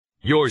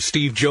Your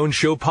Steve Jones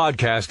Show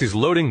podcast is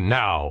loading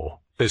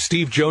now. The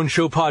Steve Jones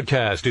Show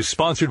podcast is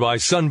sponsored by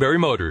Sunbury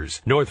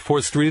Motors, North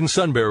 4th Street in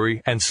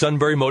Sunbury, and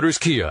Sunbury Motors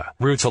Kia,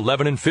 routes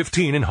 11 and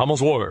 15 in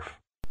Hummel's Wharf.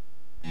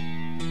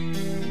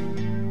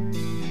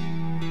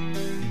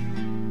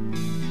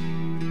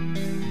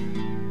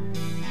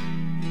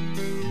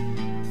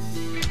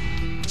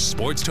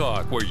 Sports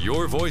talk where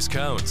your voice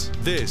counts.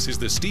 This is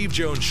the Steve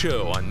Jones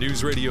Show on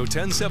News Radio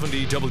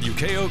 1070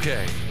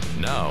 WKOK.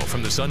 Now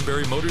from the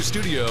Sunbury Motors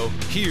Studio,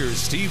 here's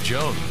Steve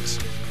Jones.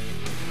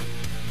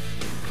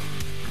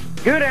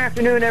 Good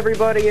afternoon,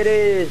 everybody. It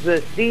is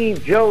the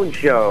Steve Jones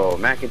Show.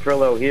 Matt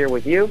Catrillo here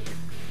with you.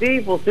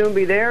 Steve will soon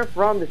be there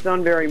from the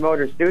Sunbury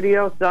Motors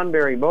Studio.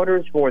 Sunbury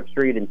Motors, 4th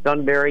Street in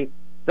Sunbury.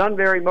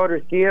 Sunbury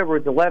Motors Kia,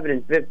 routes 11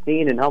 and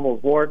 15 in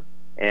Hummel's Wharf,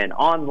 and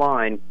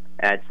online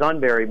at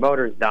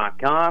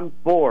sunburymotors.com.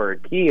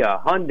 Ford, Kia,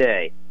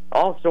 Hyundai,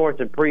 all sorts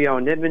of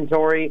pre-owned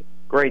inventory,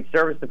 great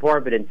service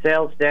department and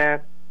sales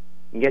staff,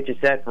 and get you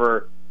set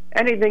for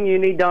anything you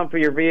need done for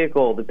your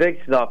vehicle, the big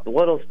stuff, the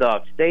little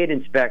stuff, state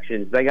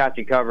inspections, they got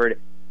you covered,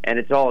 and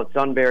it's all at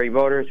Sunbury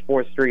Motors,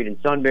 4th Street in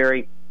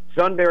Sunbury.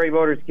 Sunbury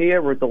Motors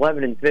Kia, routes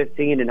 11 and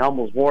 15 in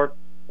Hummel's Wharf,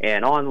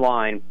 and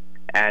online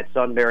at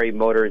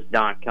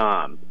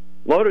sunburymotors.com.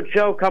 Loaded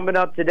show coming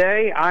up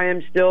today. I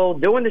am still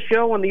doing the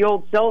show on the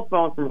old cell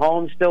phone from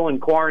home, still in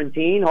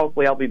quarantine.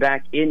 Hopefully I'll be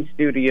back in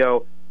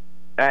studio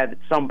at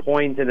some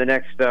point in the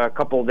next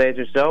couple of days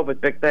or so.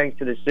 But big thanks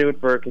to the suit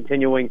for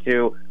continuing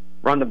to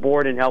run the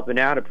board and helping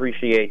out.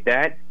 Appreciate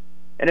that.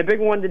 And a big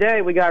one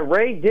today, we got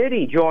Ray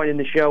Diddy joining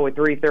the show at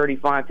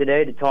 3:35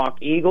 today to talk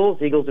Eagles.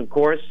 Eagles, of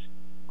course,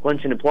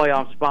 clinching a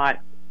playoff spot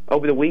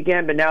over the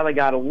weekend, but now they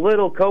got a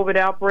little COVID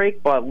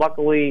outbreak, but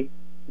luckily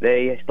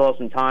they still have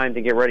some time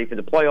to get ready for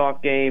the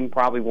playoff game.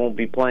 Probably won't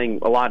be playing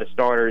a lot of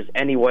starters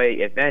anyway,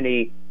 if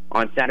any,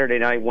 on Saturday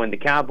night when the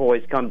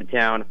Cowboys come to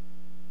town.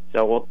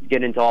 So we'll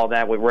get into all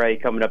that with Ray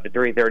coming up at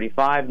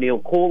 3:35. Neil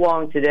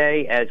Coolong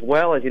today, as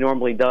well as he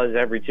normally does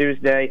every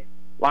Tuesday.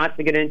 Lots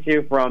to get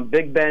into from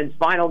Big Ben's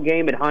final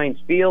game at Heinz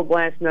Field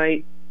last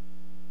night,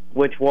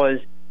 which was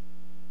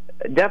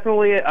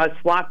definitely a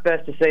slot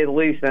fest to say the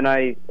least. And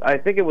I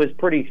think it was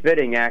pretty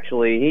fitting,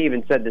 actually. He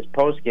even said this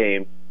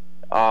post-game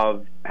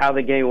of how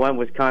the game went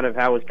was kind of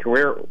how his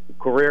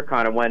career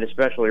kind of went,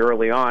 especially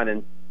early on.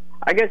 And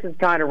I guess it's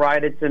kind of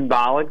right, it's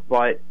symbolic,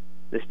 but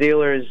the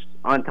Steelers,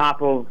 on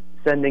top of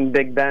sending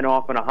Big Ben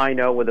off on a high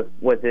note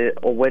with a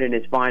win in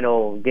his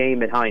final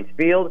game at Heinz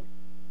Field,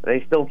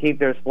 they still keep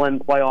their slim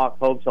playoff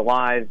hopes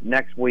alive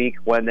next week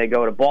when they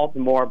go to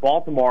Baltimore.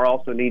 Baltimore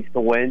also needs to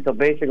win, so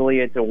basically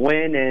it's a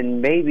win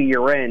and maybe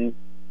you're in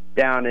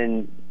down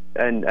in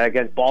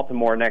against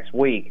Baltimore next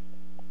week.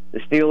 The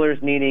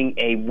Steelers needing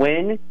a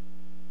win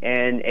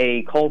and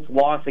a Colts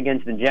loss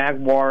against the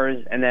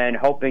Jaguars, and then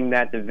hoping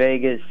that the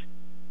Vegas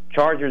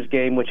Chargers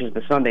game, which is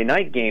the Sunday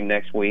night game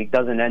next week,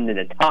 doesn't end in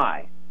a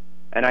tie.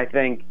 And I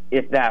think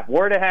if that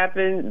were to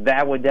happen,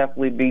 that would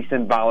definitely be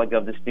symbolic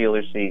of the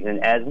Steelers season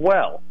as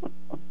well.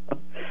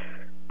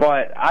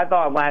 But I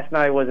thought last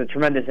night was a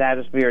tremendous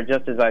atmosphere,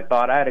 just as I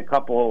thought. I had a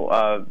couple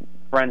of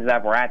friends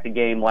that were at the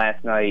game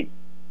last night,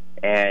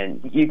 and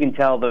you can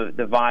tell the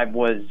vibe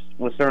was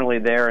certainly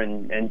there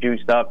and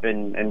juiced up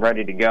and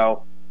ready to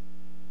go.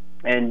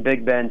 And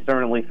Big Ben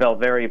certainly felt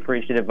very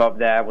appreciative of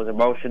that, was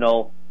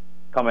emotional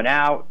coming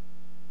out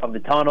of the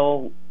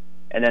tunnel.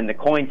 And then the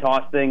coin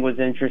toss thing was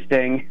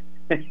interesting.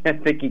 I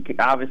think he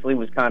obviously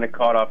was kind of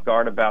caught off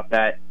guard about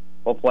that.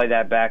 We'll play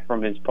that back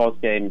from his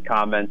post-game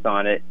comments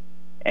on it.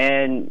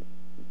 And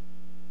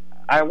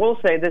I will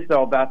say this,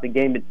 though, about the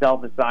game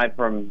itself, aside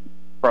from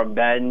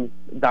Ben's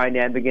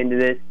dynamic into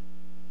this,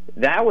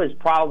 that was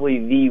probably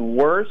the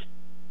worst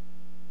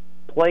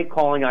play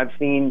calling I've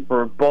seen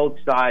for both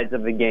sides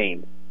of the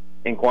game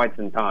in quite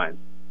some time.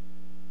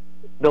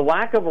 The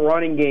lack of a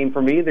running game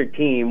from either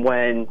team,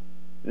 when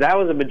that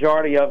was a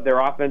majority of their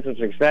offensive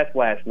success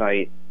last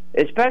night,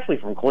 especially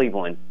from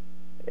Cleveland,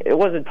 it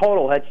was a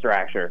total head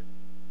scratcher.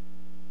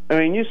 I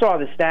mean, you saw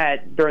the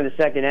stat during the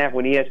second half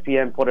when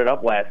ESPN put it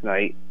up last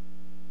night.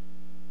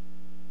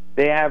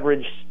 They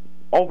averaged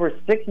over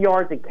 6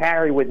 yards a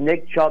carry with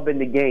Nick Chubb in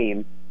the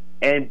game,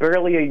 and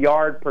barely a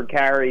yard per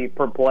carry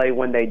per play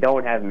when they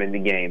don't have him in the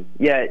game.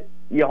 Yet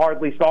you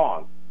hardly saw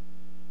him.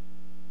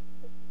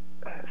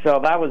 So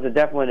that was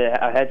definitely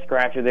a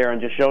head-scratcher there, and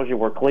just shows you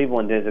where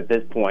Cleveland is at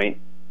this point,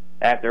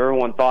 after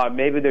everyone thought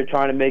maybe they're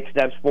trying to make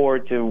steps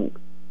forward to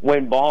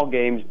win ball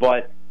games.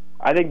 But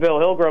I think Bill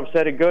Hillgrove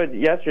said it good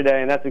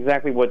yesterday, and that's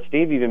exactly what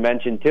Steve even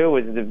mentioned too,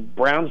 is the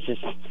Browns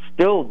just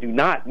still do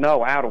not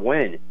know how to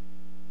win.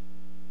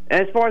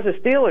 And as far as the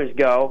Steelers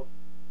go,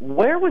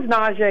 where was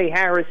Najee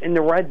Harris in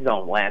the red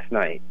zone last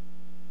night?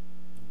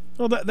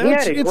 Well, that's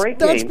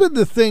been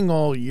the thing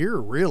all year,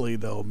 really,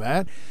 though,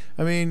 Matt.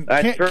 I mean,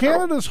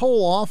 Canada's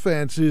whole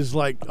offense is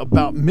like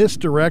about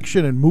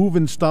misdirection and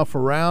moving stuff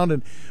around.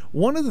 And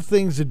one of the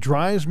things that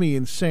drives me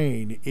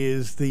insane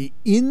is the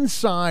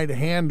inside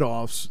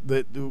handoffs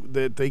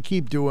that they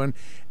keep doing,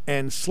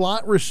 and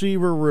slot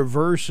receiver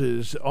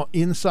reverses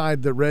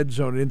inside the red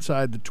zone,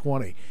 inside the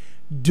 20.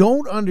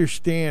 don't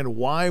understand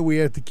why we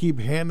have to keep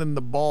handing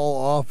the ball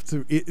off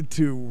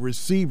to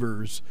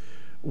receivers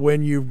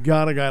when you've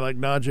got a guy like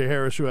Najee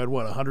Harris who had,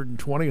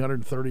 120,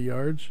 130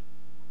 yards?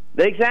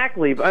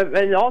 Exactly.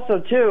 And also,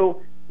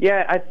 too,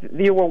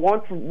 you were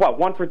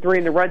 1 for 3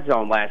 in the red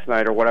zone last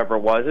night or whatever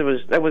it was.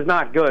 It was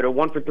not good, or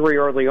 1 for 3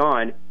 early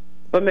on.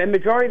 But the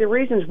majority of the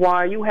reasons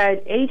why you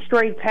had 8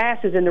 straight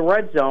passes in the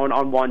red zone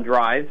on one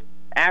drive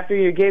after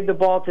you gave the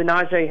ball to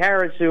Najee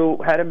Harris,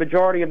 who had a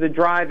majority of the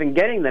drive in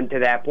getting them to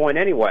that point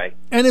anyway.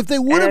 And if they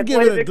would have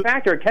given it, a big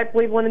factor, it kept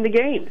Cleveland in the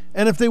game.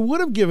 And if they would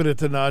have given it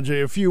to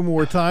Najee a few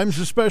more times,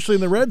 especially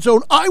in the red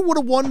zone, I would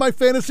have won my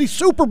fantasy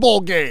Super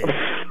Bowl game.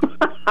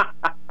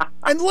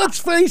 And let's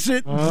face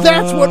it,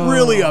 that's what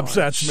really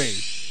upsets me.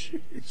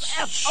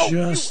 It's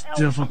just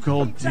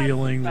difficult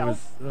dealing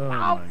with. Oh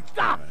my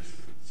gosh!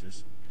 It's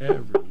just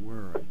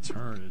everywhere I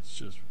turn, it's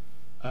just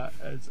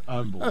it's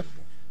unbelievable.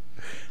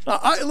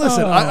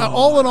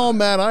 All in all,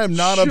 Matt, I am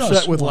not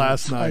upset with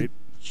last night.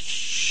 I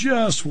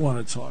just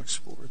want to talk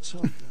sports.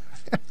 Okay.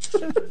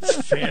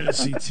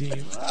 Fantasy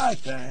team.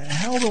 What the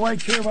hell do I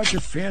care about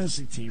your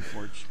fantasy team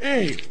for?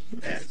 Hey,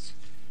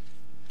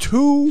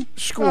 2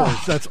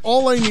 scores. That's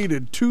all I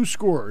needed, 2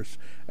 scores.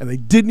 And they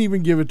didn't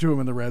even give it to him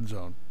in the red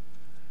zone.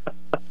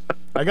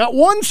 I got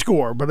 1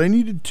 score, but I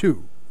needed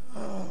 2.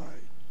 I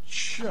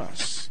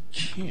just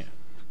can't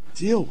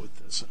deal with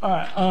this. All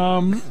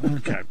right.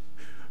 Okay.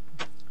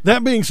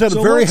 That being said,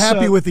 I'm very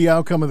happy with the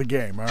outcome of the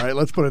game. All right,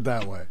 let's put it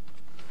that way.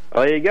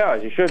 Well, there you go,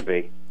 as you should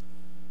be.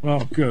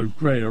 Well, good,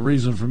 great, a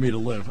reason for me to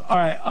live. All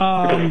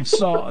right,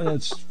 so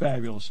that's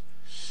fabulous.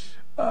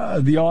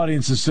 The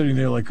audience is sitting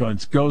there like,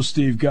 "Go,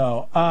 Steve,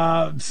 go."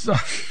 So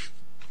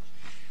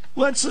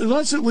let's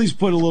at least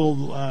put a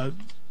little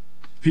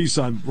piece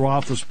on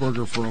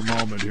Roethlisberger for a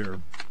moment here.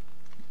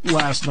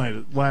 Last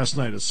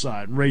night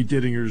aside, Ray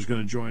Didinger is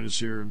going to join us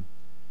here.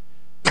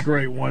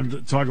 Great one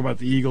to talk about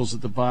the Eagles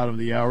at the bottom of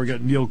the hour. We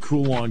got Neil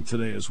Coulon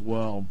today as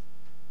well.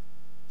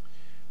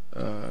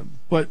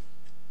 But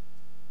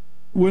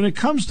when it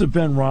comes to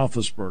Ben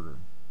Roethlisberger,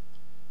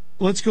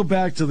 let's go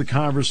back to the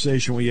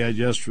conversation we had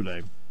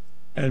yesterday.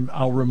 And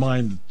I'll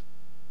remind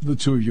the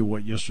two of you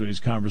what yesterday's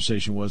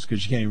conversation was,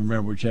 because you can't even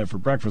remember what you had for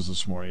breakfast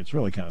this morning. It's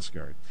really kind of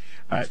scary.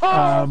 All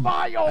right,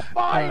 my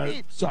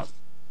almighty!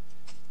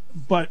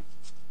 But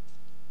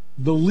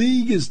the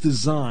league is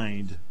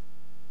designed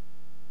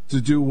to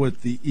do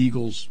what the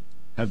Eagles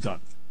have done.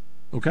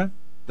 Okay?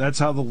 That's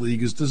how the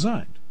league is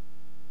designed.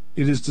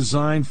 It is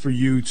designed for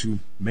you to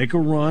make a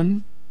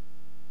run,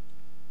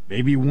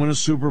 maybe win a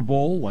Super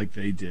Bowl like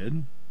they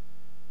did.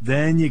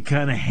 Then you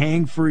kind of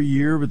hang for a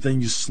year, but then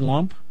you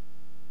slump.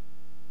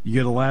 You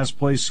get a last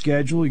place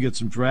schedule, you get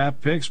some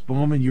draft picks,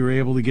 boom, and you're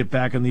able to get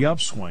back in the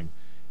upswing.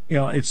 You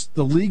know,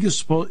 the league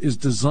is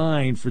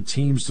designed for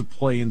teams to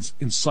play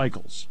in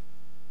cycles.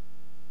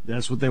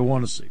 That's what they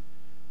want to see.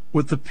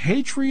 With the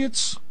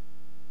Patriots,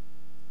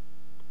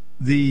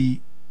 the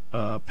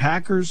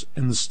Packers,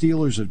 and the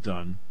Steelers have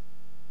done,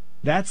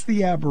 that's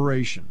the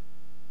aberration.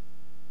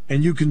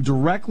 And you can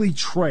directly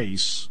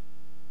trace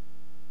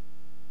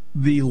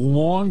the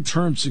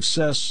long-term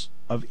success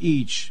of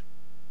each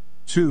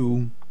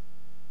to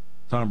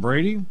Tom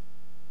Brady,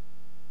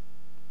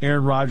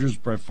 Aaron Rodgers,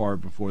 Brett Favre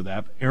before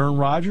that, Aaron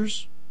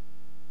Rodgers,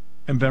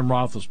 and Ben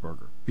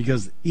Roethlisberger,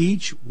 because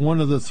each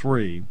one of the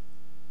three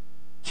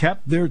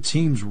kept their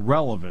teams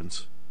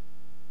relevant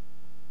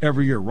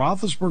every year.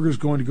 Roethlisberger is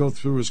going to go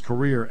through his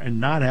career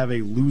and not have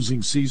a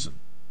losing season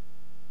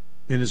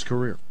in his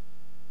career.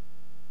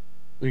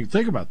 You can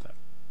think about that.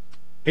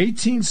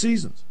 18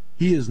 seasons.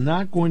 He is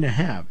not going to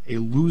have a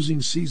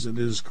losing season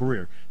in his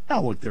career.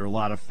 Now, look, there are a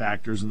lot of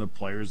factors in the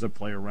players that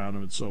play around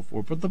him and so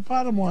forth, but the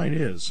bottom line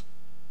is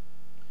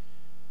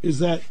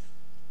that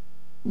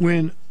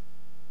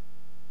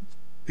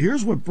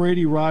here's what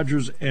Brady,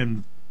 Rodgers,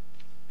 and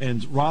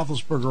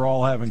Roethlisberger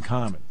all have in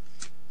common.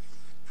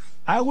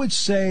 I would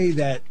say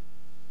that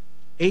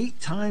 8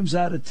 times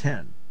out of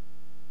 10,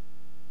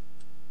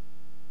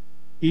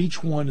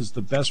 each one is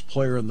the best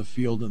player in the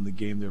field in the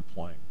game they're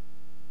playing.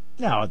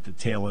 Now, at the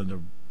tail end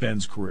of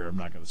Ben's career, I'm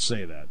not going to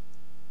say that.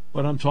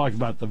 But I'm talking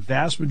about the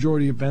vast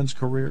majority of Ben's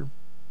career.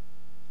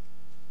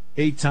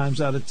 8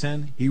 times out of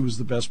 10, he was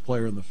the best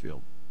player in the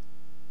field.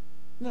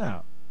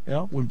 Now,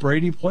 when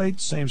Brady played,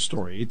 same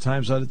story. 8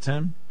 times out of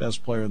 10,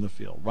 best player in the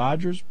field.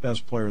 Rodgers,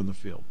 best player in the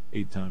field.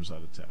 8 times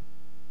out of 10.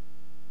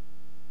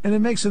 And it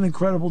makes an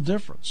incredible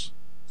difference.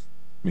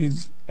 I mean,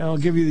 I'll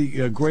give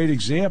you a great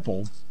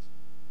example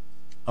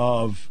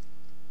of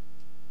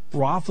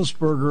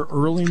Roethlisberger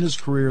early in his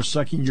career,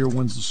 second year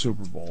wins the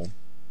Super Bowl.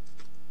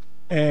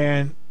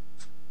 And,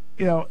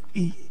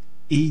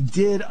 he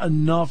did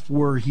enough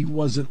where he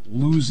wasn't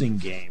losing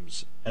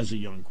games as a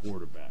young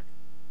quarterback.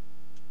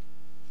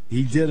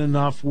 He did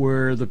enough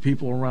where the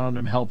people around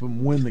him helped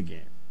him win the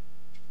game.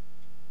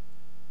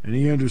 And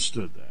he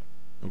understood that,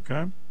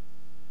 okay?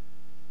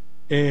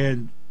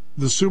 And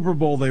the Super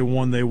Bowl they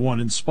won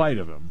in spite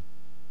of him.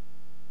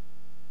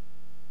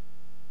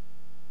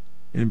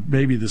 in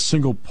maybe the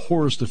single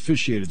poorest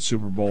officiated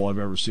Super Bowl I've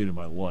ever seen in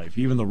my life.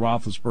 Even the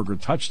Roethlisberger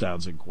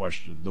touchdown's in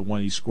question, the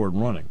one he scored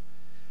running.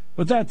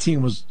 But that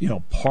team was,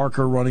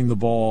 Parker running the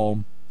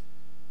ball,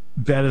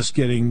 Bettis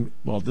getting,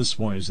 well, at this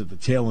point, he's at the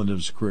tail end of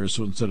his career,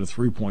 so instead of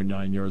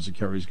 3.9 yards a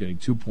carry, he's getting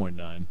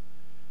 2.9.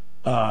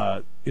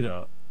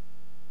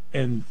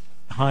 And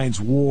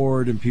Hines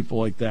Ward and people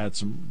like that,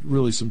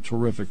 some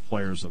terrific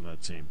players on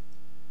that team.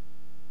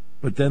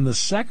 But then the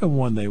second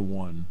one they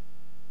won,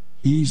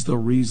 he's the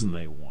reason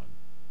they won.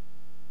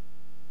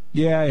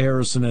 Yeah,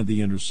 Harrison had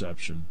the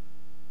interception.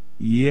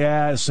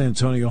 Yeah,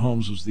 Santonio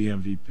Holmes was the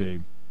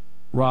MVP.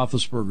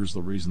 Roethlisberger's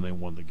the reason they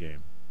won the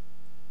game.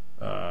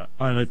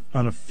 On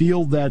a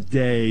field that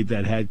day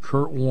that had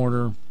Kurt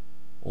Warner,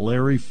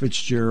 Larry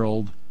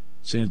Fitzgerald,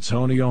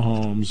 Santonio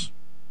Holmes,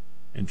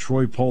 and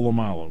Troy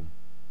Polamalu,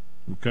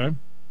 okay?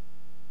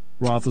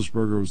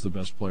 Roethlisberger was the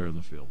best player in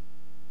the field.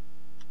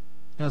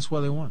 That's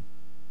why they won.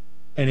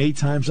 And 8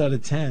 times out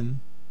of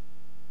 10,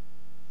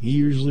 he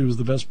usually was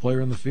the best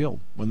player in the field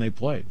when they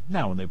played.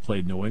 Now, when they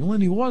played New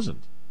England, he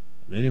wasn't.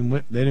 They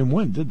didn't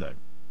win, did they?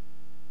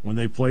 When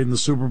they played in the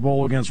Super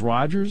Bowl against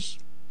Rodgers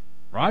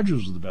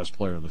was the best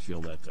player in the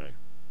field that day,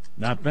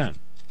 not Ben.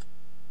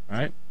 All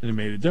right? And it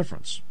made a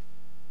difference.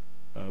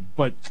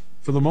 But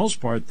for the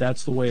most part,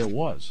 that's the way it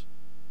was.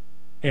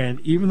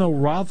 And even though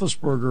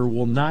Roethlisberger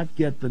will not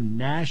get the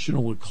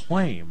national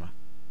acclaim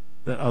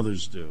that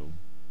others do,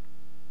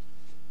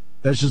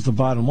 that's just the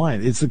bottom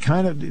line. It's the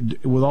kind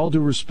of, with all due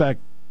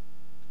respect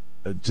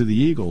to the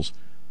Eagles,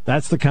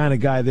 that's the kind of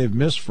guy they've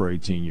missed for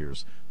 18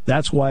 years.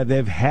 That's why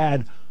they've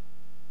had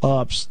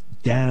ups,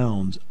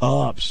 downs.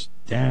 All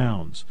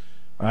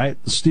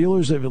right? The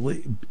Steelers have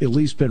at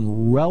least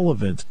been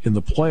relevant in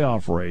the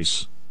playoff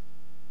race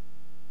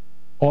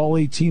all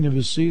 18 of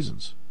his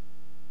seasons.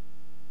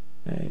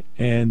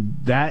 And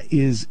that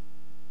is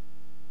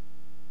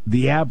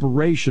the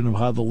aberration of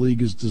how the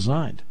league is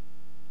designed.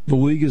 The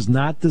league is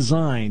not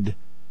designed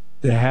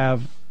to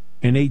have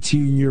an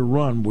 18-year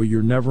run where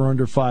you're never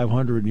under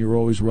 500 and you're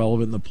always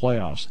relevant in the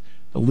playoffs.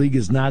 The league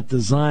is not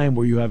designed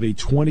where you have a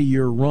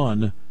 20-year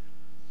run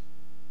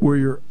where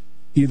you're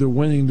either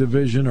winning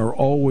division or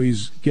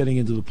always getting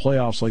into the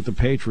playoffs like the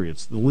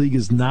Patriots. The league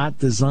is not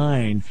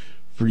designed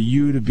for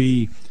you to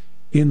be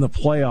in the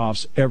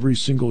playoffs every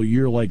single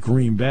year like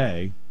Green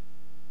Bay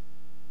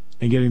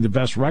and getting the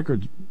best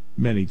record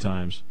many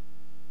times.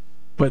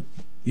 But,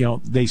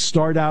 they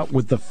start out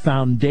with the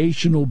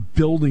foundational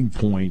building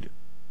point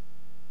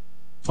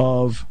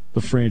of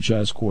the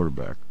franchise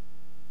quarterback.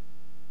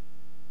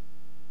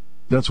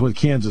 That's what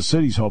Kansas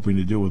City's hoping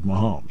to do with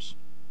Mahomes.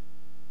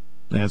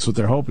 That's what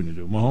they're hoping to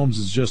do. Mahomes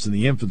is just in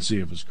the infancy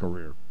of his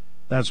career.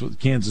 That's what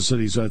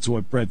that's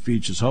what Brett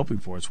Veach is hoping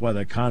for. It's why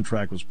that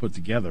contract was put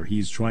together.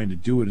 He's trying to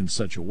do it in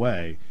such a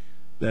way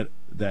that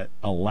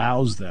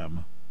allows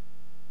them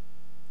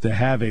to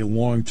have a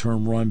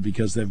long-term run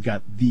because they've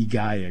got the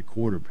guy at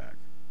quarterback.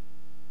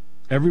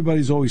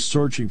 Everybody's always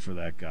searching for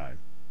that guy.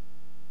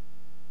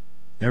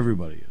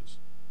 Everybody is.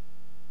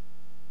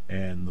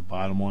 And the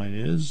bottom line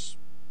is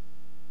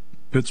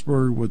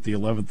Pittsburgh, with the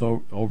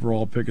 11th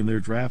overall pick in their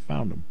draft,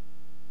 found him.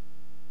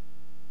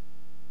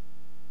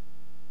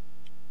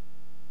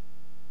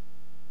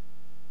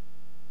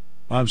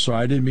 I'm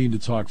sorry, I didn't mean to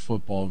talk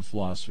football and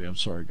philosophy. I'm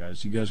sorry,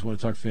 guys. You guys want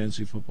to talk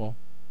fantasy football?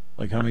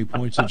 Like, how many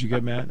points did you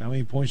get, Matt? How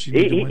many points did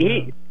you need to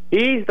win?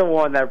 He's the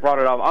one that brought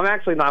it up. I'm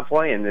actually not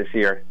playing this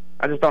year.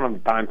 I just don't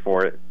have time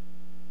for it.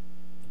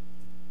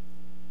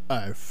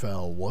 I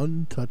fell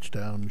 1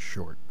 touchdown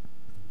short.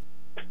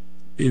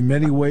 In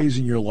many ways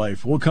in your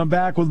life. We'll come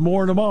back with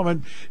more in a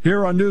moment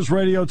here on News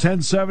Radio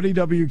 1070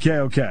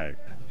 WKOK.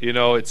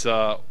 It's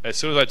as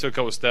soon as I took a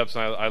couple steps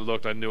and I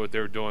looked, I knew what they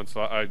were doing,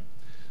 so I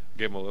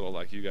gave them a little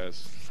like you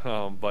guys.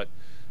 But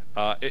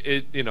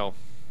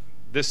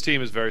this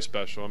team is very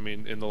special. I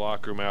mean, in the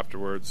locker room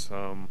afterwards,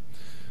 and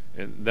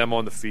them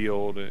on the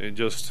field, and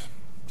just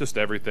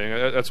everything.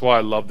 That's why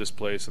I love this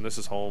place, and this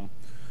is home,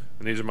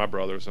 and these are my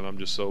brothers, and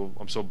I'm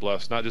so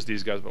blessed. Not just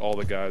these guys, but all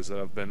the guys that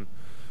I've been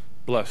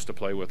blessed to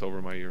play with over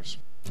my years.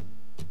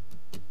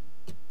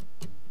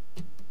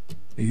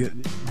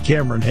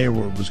 Cameron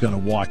Hayward was going to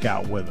walk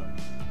out with him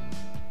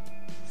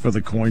for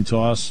the coin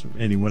toss,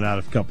 and he went out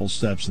a couple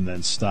steps and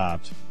then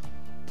stopped,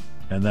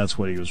 and that's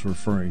what he was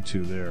referring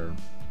to there.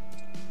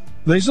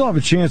 They still have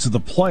a chance at the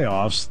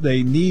playoffs.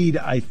 They need,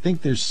 I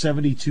think there's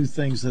 72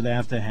 things that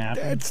have to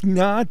happen. That's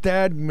not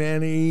that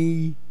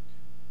many.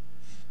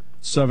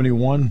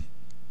 71?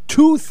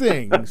 2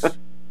 things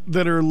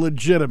that are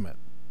legitimate.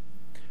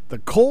 The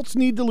Colts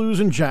need to lose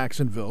in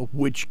Jacksonville,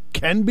 which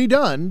can be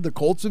done. The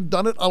Colts have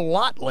done it a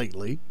lot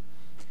lately.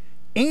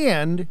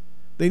 And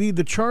they need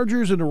the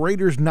Chargers and the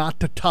Raiders not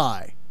to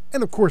tie.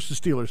 And, of course, the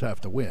Steelers have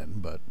to win,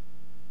 but...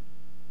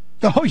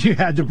 Oh, you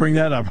had to bring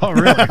that up. Oh,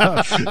 really?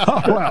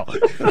 Oh, wow.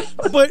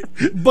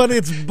 But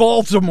it's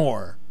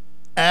Baltimore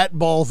at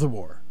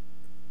Baltimore.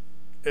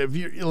 If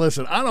you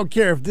listen, I don't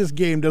care if this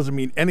game doesn't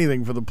mean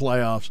anything for the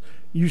playoffs.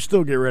 You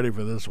still get ready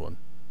for this one.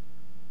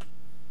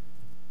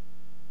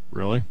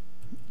 Really?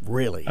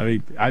 Really? I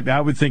mean,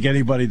 I would think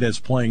anybody that's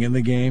playing in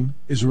the game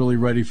is really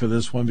ready for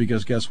this one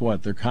because guess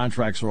what? Their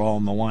contracts are all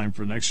on the line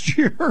for next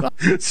year.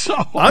 So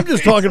I'm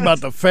just talking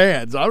about the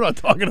fans. I'm not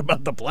talking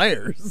about the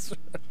players.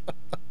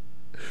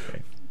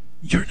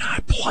 You're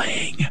not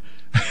playing.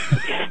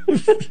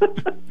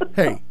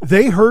 Hey,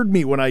 they heard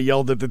me when I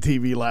yelled at the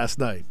TV last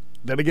night.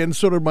 Then again,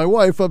 so did my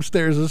wife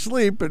upstairs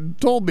asleep and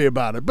told me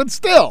about it. But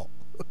still,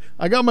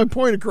 I got my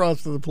point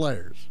across to the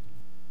players.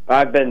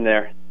 I've been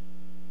there.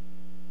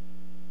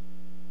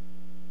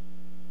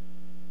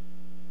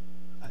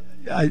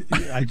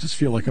 I just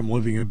feel like I'm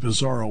living in a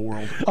bizarro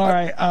world. All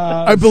right.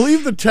 I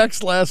believe the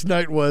text last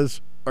night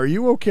was, "Are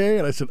you okay?"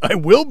 And I said, "I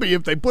will be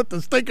if they put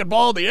the stinking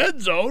ball in the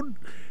end zone."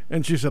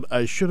 And she said,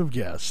 "I should have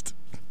guessed."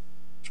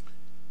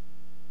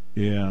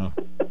 Yeah.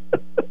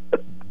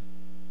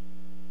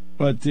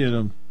 But,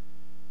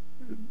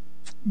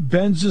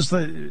 Ben's just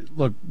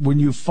look, when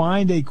you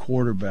find a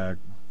quarterback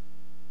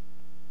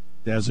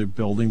as a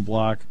building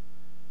block,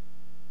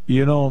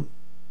 you don't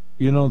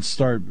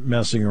start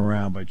messing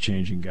around by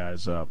changing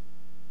guys up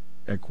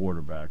at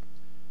quarterback.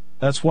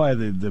 That's why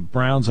the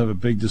Browns have a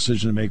big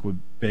decision to make with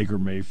Baker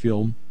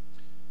Mayfield.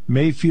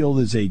 Mayfield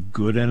is a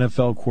good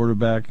NFL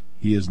quarterback.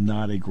 He is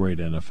not a great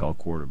NFL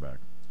quarterback.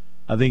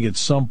 I think at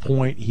some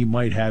point he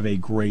might have a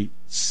great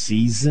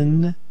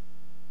season,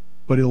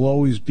 but he'll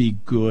always be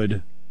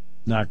good,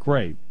 not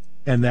great.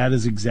 And that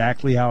is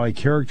exactly how I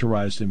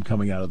characterized him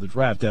coming out of the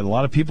draft. And a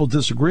lot of people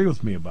disagree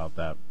with me about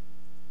that.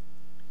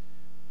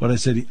 But I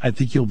said, I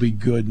think he'll be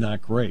good,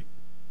 not great.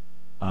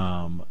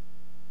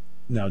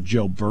 Now,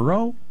 Joe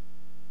Burrow.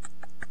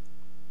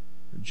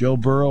 Joe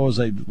Burrow,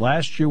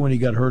 last year when he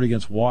got hurt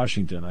against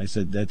Washington, I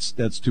said,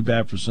 that's too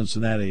bad for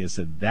Cincinnati. I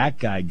said, that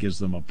guy gives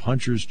them a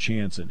puncher's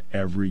chance in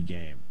every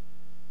game.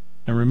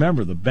 And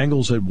remember, the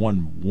Bengals had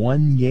won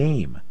one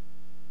game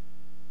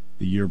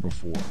the year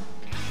before.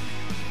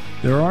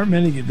 There are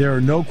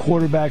no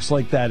quarterbacks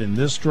like that in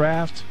this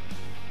draft.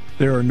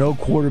 There are no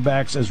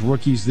quarterbacks as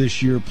rookies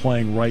this year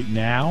playing right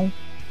now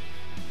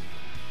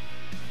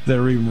that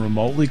are even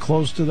remotely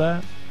close to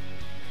that.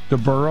 To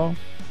Burrow,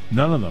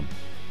 none of them.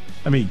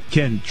 I mean,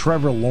 can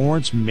Trevor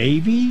Lawrence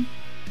maybe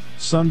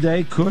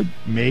someday? Could,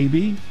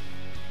 maybe.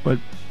 But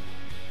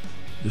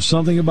there's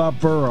something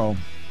about Burrow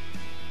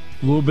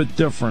a little bit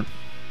different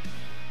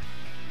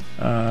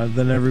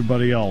than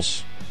everybody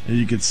else. And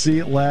you could see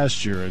it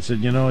last year. I said,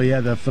 he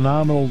had that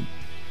phenomenal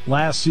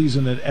last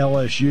season at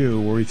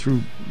LSU where he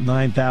threw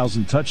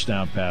 9,000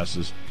 touchdown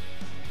passes.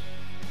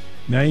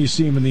 Now you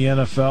see him in the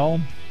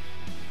NFL,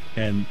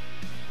 and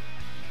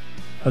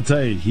I'll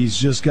tell you, he's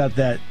just got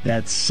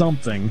that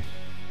something.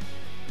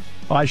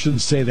 I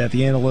shouldn't say that.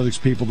 The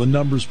analytics people, the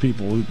numbers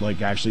people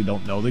who actually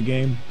don't know the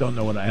game, don't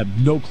know I have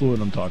no clue what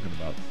I'm talking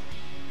about.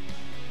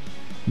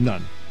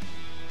 None.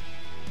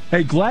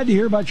 Hey, glad to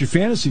hear about your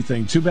fantasy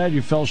thing. Too bad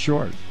you fell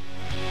short.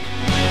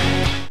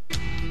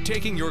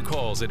 Taking your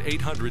calls at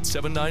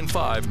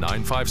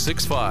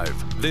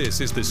 800-795-9565. This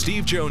is the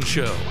Steve Jones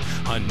Show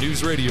on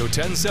News Radio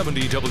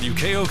 1070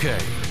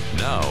 WKOK.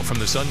 Now, from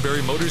the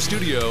Sunbury Motors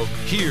Studio,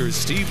 here's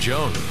Steve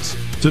Jones.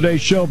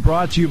 Today's show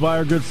brought to you by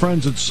our good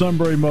friends at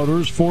Sunbury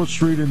Motors, 4th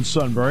Street in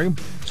Sunbury.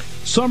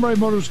 Sunbury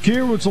Motors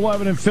Kia, routes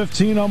 11 and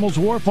 15, Hummels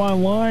Wharf,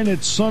 online at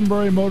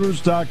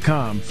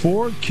sunburymotors.com.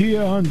 Ford, Kia,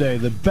 Hyundai,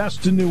 the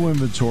best in new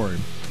inventory.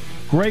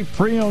 Great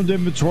pre-owned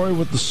inventory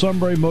with the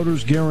Sunbury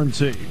Motors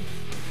guarantee.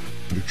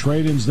 Your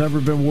trade-in's never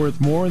been worth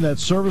more in that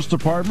service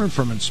department.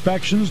 From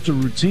inspections to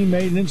routine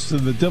maintenance to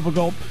the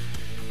difficult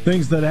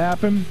things that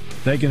happen,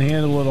 they can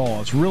handle it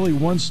all. It's really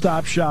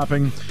one-stop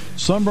shopping.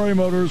 Sunbury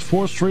Motors,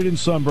 4th Street in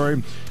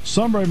Sunbury.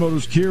 Sunbury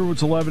Motors Kia,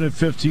 routes 11 and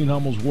 15,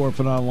 Hummels Wharf,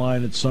 and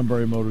online at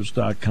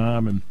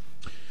sunburymotors.com. And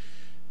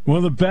one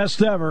of the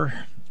best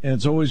ever, and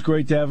it's always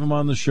great to have him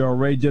on the show,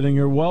 Ray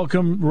Dittinger.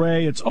 Welcome,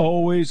 Ray. It's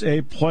always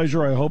a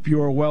pleasure. I hope you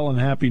are well,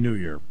 and Happy New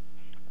Year.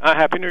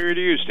 Happy New Year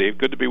to you, Steve.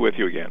 Good to be with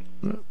you again.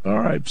 All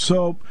right.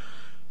 So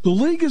the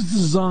league is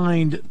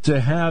designed to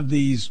have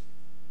these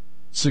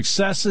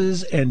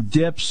successes and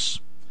dips.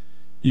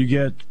 You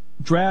get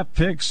draft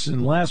picks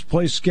and last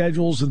place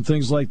schedules and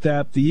things like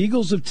that. The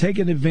Eagles have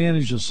taken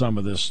advantage of some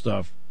of this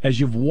stuff.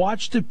 As you've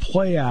watched it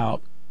play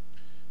out,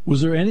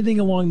 was there anything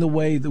along the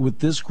way with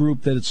this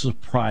group that it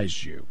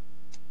surprised you?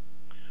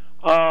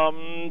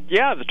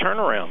 Yeah, the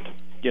turnaround.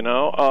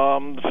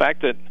 The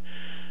fact that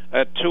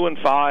at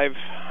 2-5.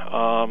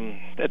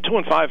 At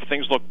 2-5,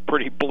 things look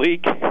pretty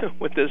bleak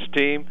with this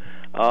team,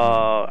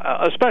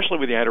 especially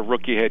when you had a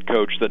rookie head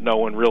coach that no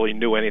one really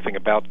knew anything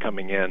about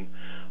coming in.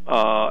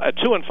 At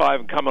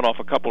 2-5 and coming off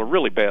a couple of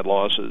really bad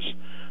losses,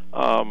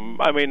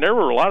 there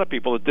were a lot of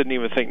people that didn't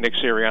even think Nick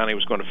Sirianni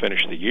was going to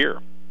finish the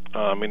year.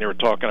 They were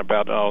talking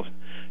about,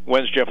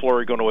 when's Jeff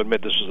Lurie going to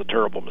admit this was a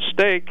terrible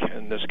mistake,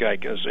 and this guy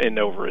is in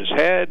over his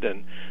head,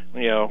 and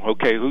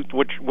okay,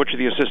 which of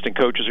the assistant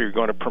coaches are you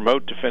going to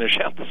promote to finish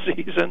out the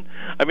season?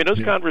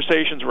 Those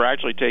conversations were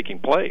actually taking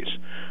place.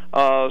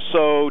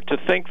 So to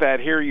think that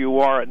here you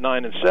are at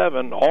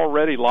 9-7,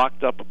 already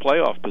locked up a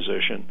playoff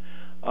position,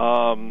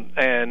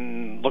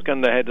 and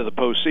looking ahead to the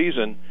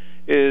postseason,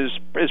 is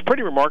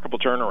pretty remarkable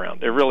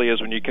turnaround. It really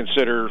is when you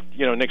consider,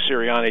 Nick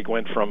Sirianni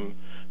went from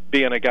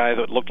being a guy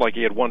that looked like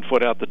he had one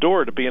foot out the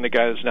door to being a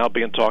guy that's now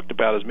being talked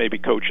about as maybe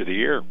Coach of the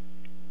Year.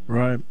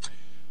 Right.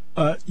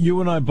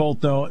 You and I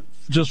both know,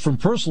 just from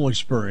personal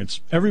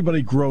experience,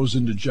 everybody grows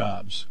into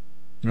jobs,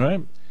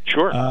 right?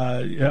 Sure.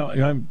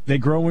 They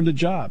grow into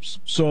jobs.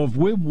 So if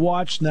we've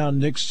watched now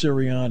Nick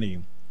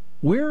Sirianni,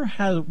 where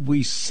have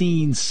we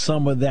seen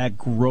some of that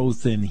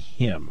growth in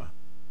him?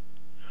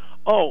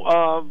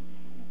 Well,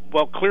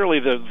 clearly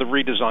the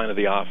redesign of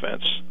the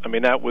offense. I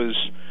mean, that was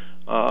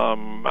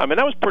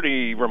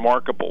pretty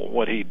remarkable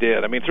what he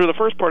did. I mean, through the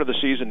first part of the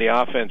season, the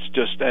offense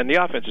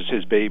is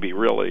his baby,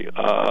 really,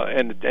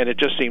 and it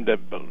just seemed to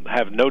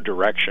have no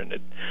direction.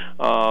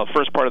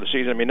 First part of the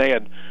season, I mean, they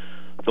had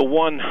the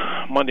one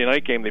Monday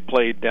night game they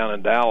played down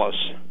in Dallas,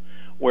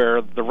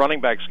 where the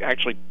running backs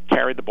actually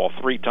carried the ball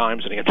 3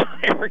 times in the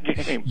entire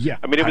game. Yeah,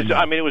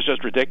 it was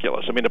just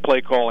ridiculous. I mean, the play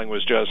calling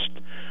was just.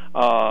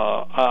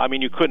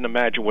 You couldn't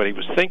imagine what he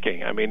was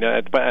thinking. I mean,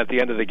 at the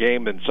end of the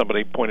game, then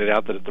somebody pointed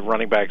out that the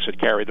running backs had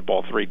carried the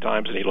ball 3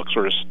 times, and he looked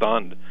sort of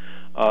stunned.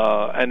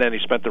 And then he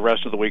spent the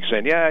rest of the week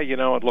saying,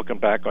 looking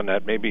back on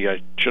that, maybe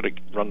I should have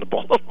run the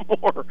ball a little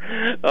more.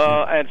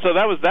 And so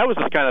that was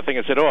the kind of thing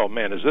I said, oh,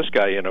 man, is this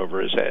guy in over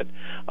his head?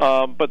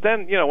 But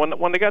then,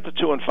 when they got to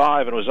 2-5,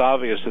 and it was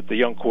obvious that the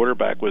young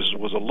quarterback was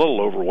a little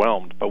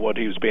overwhelmed by what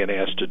he was being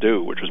asked to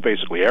do, which was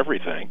basically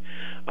everything,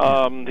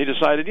 he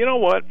decided, you know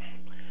what?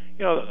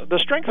 The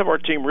strength of our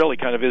team really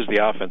kind of is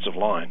the offensive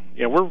line.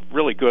 We're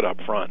really good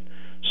up front.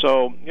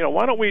 So,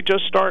 why don't we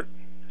just start?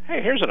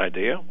 Hey, here's an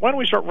idea. Why don't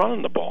we start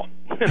running the ball?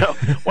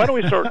 Why don't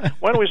we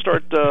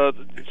start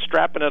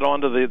strapping it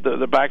onto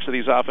the backs of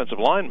these offensive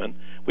linemen?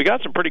 We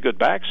got some pretty good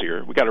backs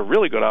here. We got a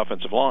really good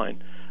offensive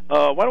line.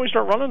 Why don't we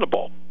start running the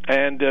ball?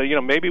 And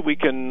maybe we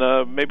can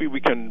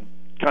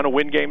kind of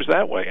win games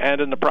that way,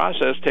 and in the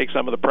process take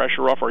some of the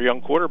pressure off our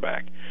young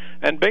quarterback.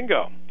 And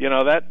bingo,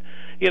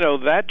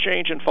 that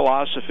change in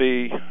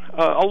philosophy,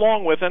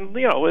 along with, and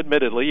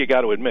admittedly, you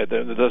got to admit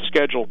the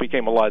schedule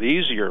became a lot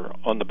easier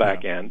on the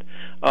back end.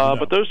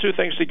 But those two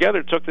things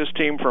together took this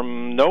team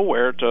from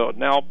nowhere to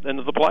now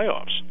into the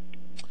playoffs.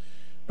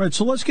 All right,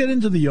 so let's get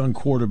into the young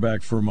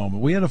quarterback for a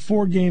moment. We had a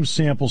 4-game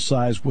sample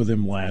size with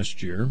him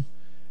last year.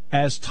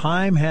 As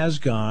time has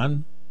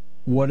gone,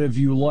 what have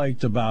you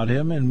liked about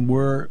him, and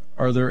where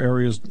are there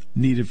areas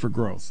needed for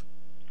growth?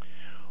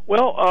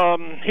 Well,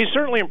 he's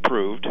certainly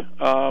improved,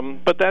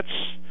 but that's,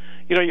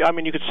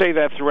 you could say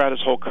that throughout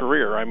his whole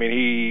career. I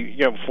mean,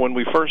 when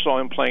we first saw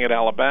him playing at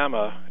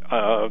Alabama, he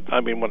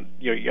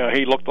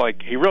really looked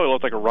like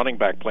a running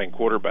back playing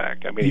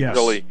quarterback. I mean, yes.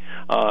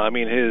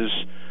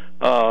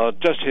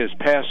 His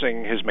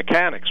passing, his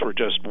mechanics were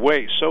just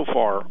so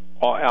far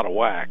out of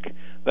whack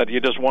that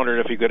you just wondered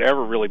if he could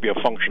ever really be a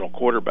functional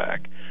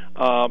quarterback.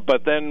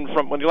 But then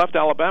when he left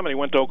Alabama and he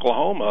went to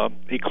Oklahoma,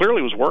 he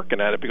clearly was working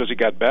at it because he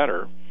got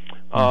better.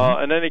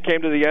 And then he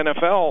came to the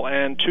NFL,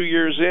 and 2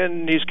 years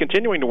in, he's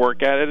continuing to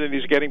work at it, and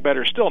he's getting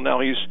better still.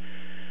 Now he's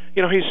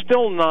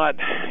still not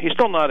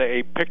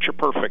a picture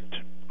perfect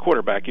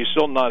quarterback. He's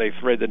still not a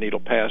thread the needle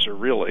passer,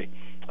 really.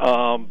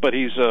 But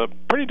he's a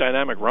pretty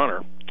dynamic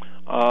runner.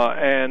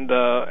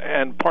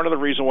 And part of the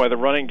reason why the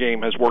running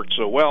game has worked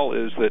so well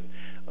is that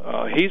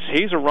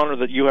he's a runner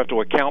that you have to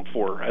account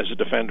for as a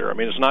defender. I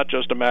mean, it's not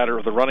just a matter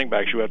of the running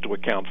backs you have to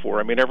account for.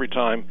 I mean, every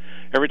time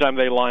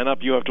they line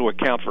up, you have to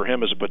account for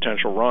him as a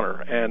potential runner,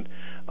 and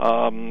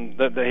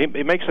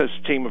it makes this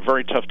team a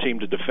very tough team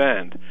to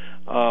defend.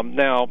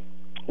 Now,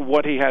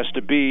 what he has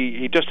to be,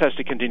 he just has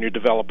to continue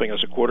developing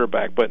as a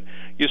quarterback. But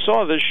you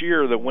saw this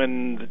year that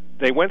when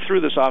they went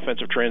through this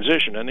offensive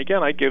transition, and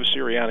again, I give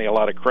Sirianni a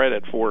lot of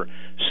credit for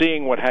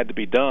seeing what had to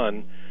be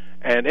done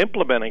and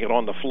implementing it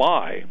on the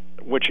fly,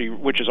 which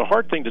is a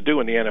hard thing to do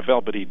in the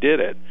NFL, but he did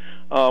it.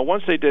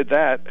 Once they did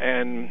that,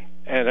 and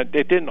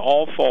it didn't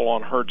all fall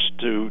on Hurts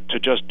to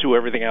just do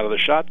everything out of the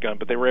shotgun,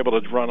 but they were able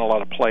to run a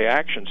lot of play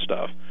action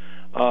stuff.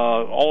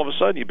 All of a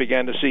sudden, you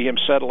began to see him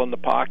settle in the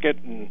pocket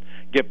and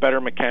get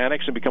better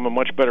mechanics and become a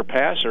much better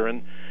passer.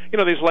 And the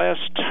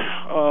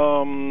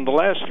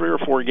last 3 or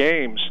 4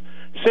 games,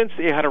 since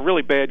he had a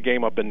really bad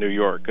game up in New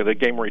York, the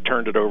game where he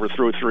turned it over,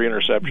 threw 3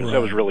 interceptions, right.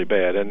 That was really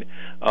bad, and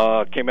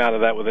came out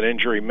of that with an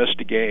injury, missed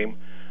a game.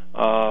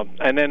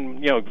 And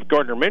then,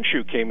 Gardner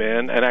Minshew came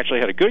in and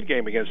actually had a good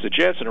game against the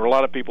Jets, and there were a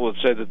lot of people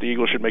that said that the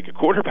Eagles should make a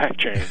quarterback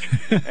change.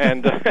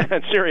 and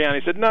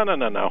Sirianni said,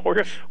 no,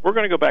 we're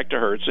going to go back to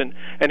Hurts. And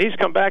he's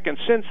come back, and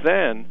since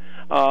then,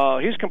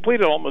 he's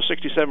completed almost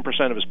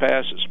 67% of his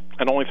passes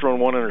and only thrown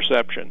 1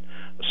 interception.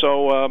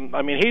 So,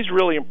 he's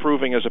really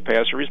improving as a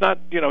passer. He's not,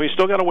 he's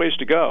still got a ways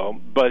to go,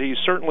 but he's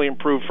certainly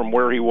improved from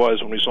where he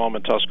was when we saw him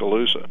in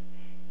Tuscaloosa.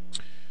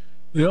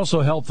 They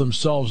also helped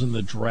themselves in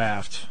the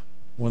draft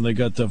when they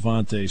got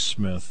Devontae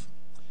Smith.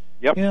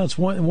 Yep. Yeah, it's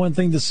one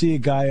thing to see a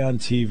guy on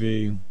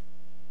TV,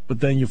 but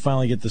then you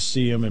finally get to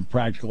see him in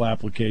practical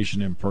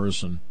application in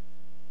person.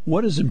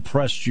 What has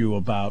impressed you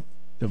about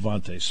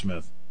Devontae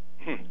Smith?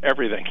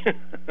 Everything.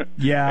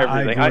 Yeah,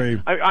 Everything. I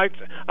agree.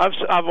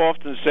 I've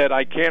often said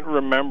I can't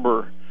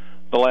remember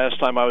the last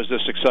time I was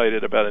this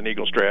excited about an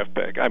Eagles draft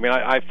pick. I mean,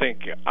 I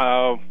think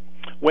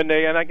when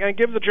they, and I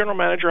give the general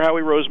manager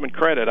Howie Roseman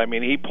credit. I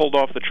mean, he pulled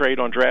off the trade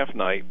on draft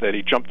night that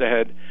he jumped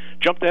ahead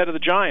of the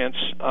Giants,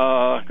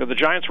 because the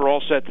Giants were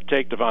all set to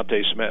take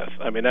DeVonta Smith.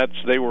 I mean,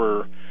 they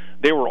were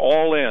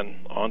all in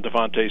on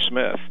DeVonta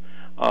Smith,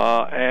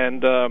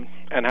 and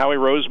Howie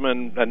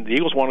Roseman and the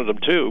Eagles wanted him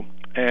too.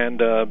 And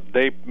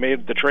they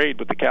made the trade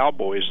with the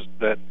Cowboys.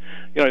 That,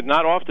 you know,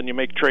 not often you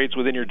make trades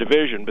within your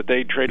division, but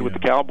they traded with the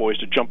Cowboys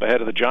to jump ahead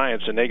of the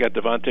Giants, and they got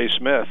DeVonta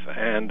Smith.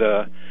 And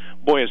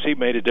boy, has he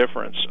made a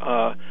difference.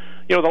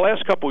 You know, the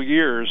last couple of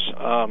years,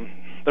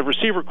 the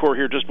receiver corps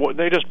here just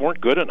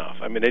weren't good enough.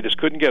 I mean, they just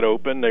couldn't get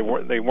open. They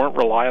weren't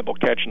reliable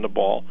catching the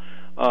ball.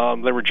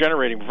 They were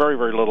generating very,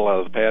 very little out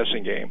of the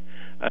passing game.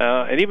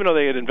 And even though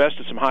they had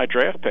invested some high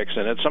draft picks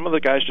in it, some of the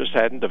guys just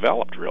hadn't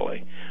developed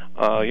really.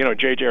 You know,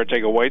 J.J.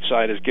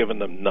 Arcega-Whiteside has given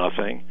them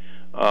nothing.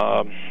 You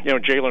know,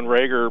 Jalen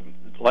Reagor,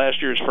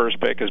 last year's first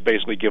pick, has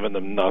basically given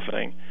them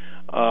nothing.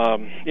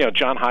 You know,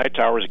 John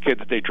Hightower is a kid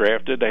that they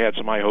drafted. They had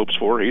some high hopes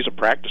for. He's a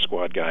practice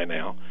squad guy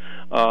now.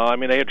 I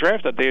mean, they had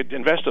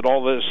invested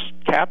all this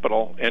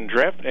capital in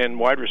draft and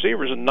wide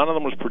receivers, and none of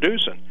them was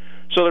producing.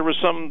 So there was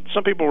some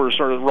people were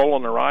sort of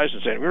rolling their eyes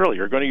and saying, really,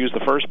 you're going to use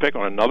the first pick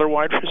on another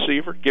wide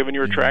receiver, given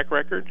your track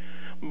record?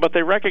 But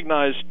they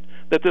recognized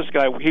that this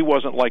guy, he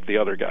wasn't like the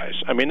other guys.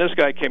 I mean, this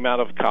guy came out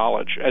of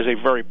college as a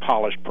very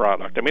polished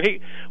product. I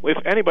mean, if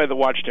anybody that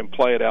watched him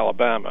play at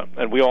Alabama,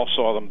 and we all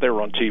saw them, they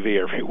were on TV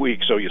every week,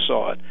 so you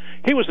saw it.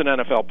 He was an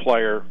NFL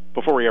player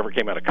before he ever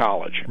came out of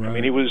college. Right. I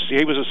mean, he was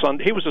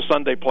a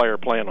Sunday player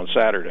playing on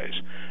Saturdays,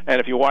 and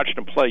if you watched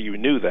him play, you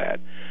knew that.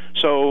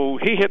 So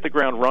he hit the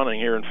ground running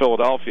here in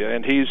Philadelphia,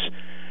 and he's,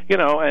 you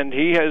know, and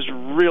he has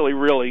really,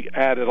 really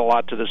added a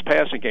lot to this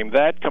passing game.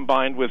 That,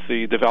 combined with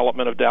the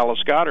development of Dallas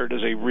Goedert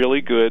as a really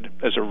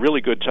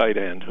good tight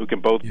end who can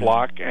both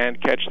block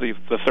and catch the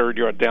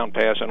 3rd-yard down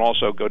pass, and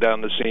also go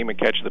down the seam and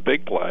catch the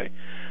big play.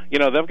 You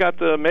know, they've got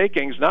the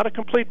makings, not a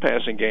complete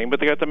passing game, but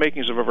they got the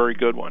makings of a very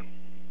good one.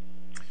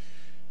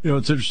 You know,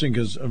 it's interesting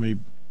because, I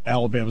mean,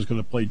 Alabama's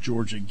going to play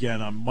Georgia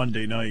again on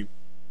Monday night.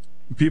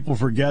 People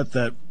forget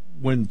that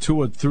when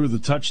Tua threw the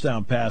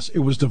touchdown pass, it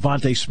was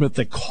DeVonta Smith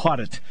that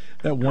caught it,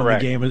 that won the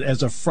game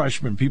as a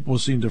freshman. People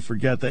seem to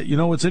forget that. You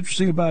know what's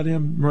interesting about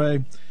him,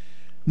 Ray?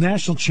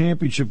 National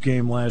championship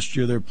game last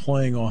year, they're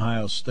playing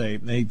Ohio State,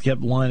 and they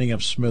kept lining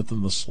up Smith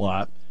in the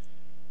slot.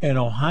 And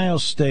Ohio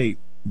State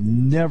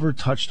never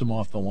touched him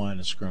off the line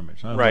of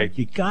scrimmage. I was like,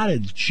 you got to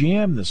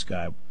jam this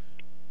guy.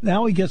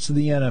 Now he gets to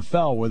the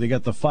NFL where they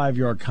got the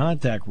 5-yard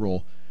contact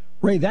rule.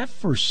 Ray, that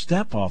first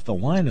step off the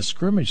line of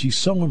scrimmage, he's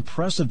so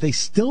impressive. They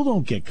still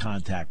don't get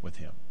contact with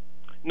him.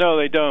 No,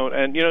 they don't.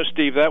 And, you know,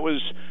 Steve, that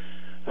was,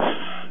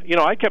 you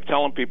know, I kept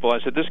telling people, I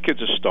said, this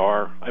kid's a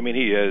star. I mean,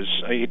 he is.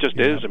 He just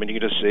is. I mean, you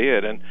can just see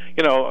it. And,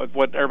 you know,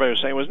 what everybody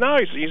was saying was, no,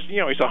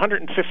 he's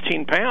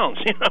 115 pounds.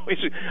 You know,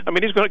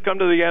 he's going to come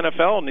to the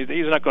NFL, and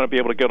he's not going to be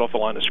able to get off the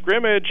line of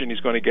scrimmage, and he's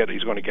going to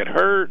get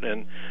hurt.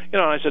 And, you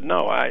know, I said,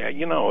 no,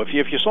 you know, if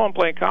you saw him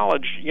play in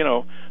college, you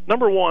know,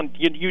 number one,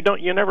 you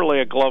never lay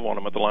a glove on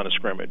him at the line of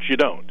scrimmage. You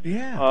don't.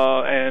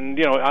 Yeah. And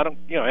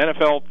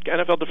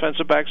NFL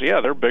defensive backs,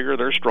 yeah, they're bigger,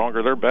 they're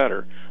stronger, they're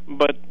better,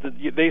 but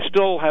they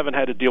still haven't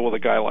had to deal with a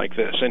guy like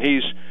this. And he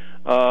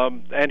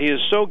is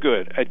so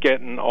good at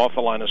getting off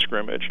the line of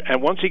scrimmage.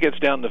 And once he gets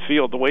down the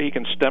field, the way he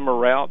can stem a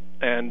route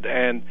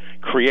and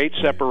create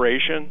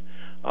separation.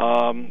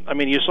 I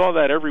mean, you saw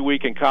that every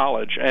week in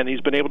college, and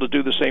he's been able to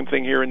do the same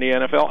thing here in the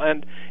NFL.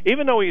 And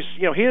even though he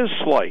is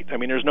slight, I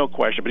mean, there's no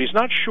question, but he's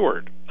not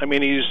short. I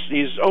mean,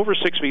 he's over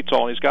 6 feet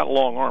tall, and he's got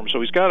long arms,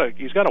 so he's got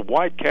a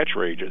wide catch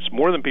range. It's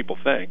more than people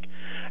think.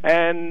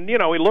 And you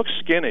know, he looks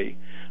skinny,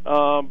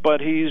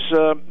 but he's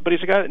a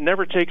guy that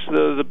never takes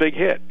the big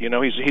hit. You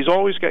know, he's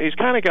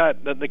kind of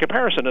got the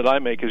comparison that I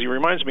make is he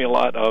reminds me a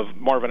lot of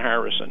Marvin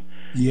Harrison.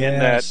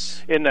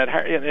 Yes. In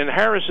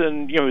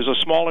Harrison, you know, he's a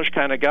smallish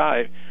kind of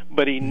guy,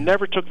 but he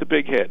never took the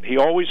big hit. He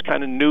always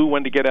kind of knew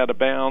when to get out of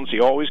bounds.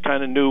 He always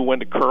kind of knew when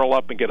to curl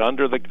up and get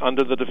under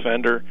the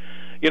defender.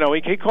 You know,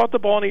 he caught the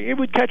ball, and he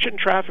would catch it in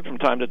traffic from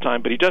time to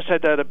time, but he just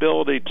had that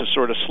ability to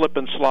sort of slip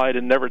and slide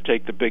and never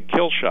take the big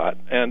kill shot.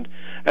 And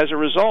as a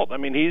result, I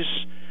mean, he's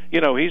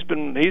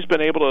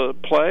been able to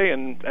play,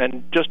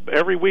 and just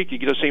every week he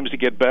just seems to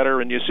get better.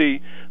 And you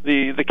see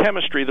the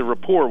chemistry, the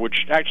rapport,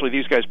 which actually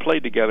these guys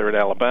played together at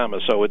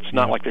Alabama, so it's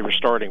not like they were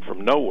starting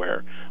from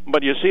nowhere.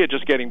 But you see it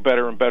just getting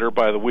better and better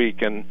by the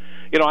week. And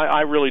you know,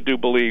 I really do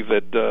believe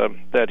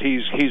that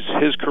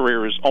his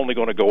career is only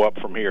going to go up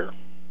from here.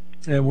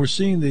 And we're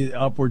seeing the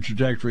upward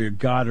trajectory of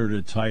Goddard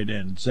at tight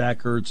end. Zach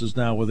Ertz is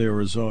now with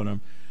Arizona.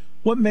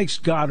 What makes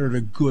Goddard a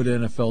good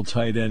NFL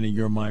tight end in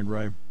your mind,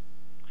 Ray?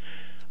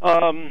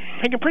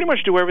 He can pretty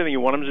much do everything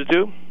you want him to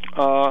do.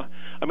 I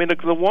mean,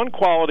 the one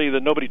quality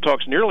that nobody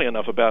talks nearly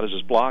enough about is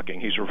his blocking.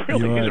 He's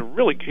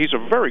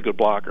a very good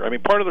blocker. I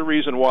mean, part of the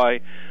reason why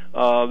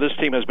this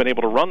team has been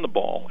able to run the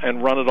ball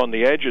and run it on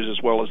the edges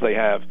as well as they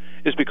have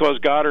is because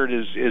Goddard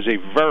is a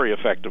very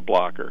effective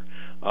blocker.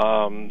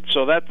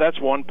 So that's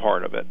one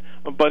part of it.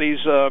 But he's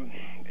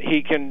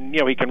he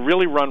can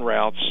really run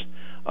routes.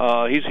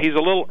 He's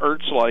a little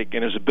Ertz-like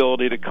in his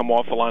ability to come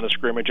off the line of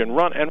scrimmage and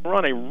run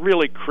a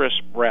really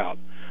crisp route,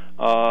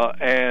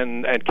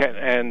 and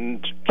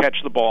catch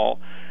the ball.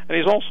 And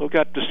he's also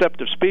got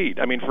deceptive speed.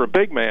 I mean, for a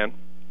big man,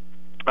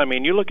 I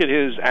mean, you look at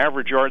his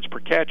average yards per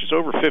catch; it's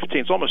over 15.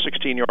 It's almost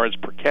 16 yards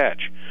per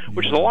catch,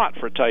 which is a lot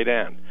for a tight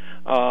end.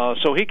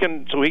 So he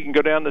can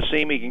go down the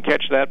seam. He can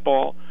catch that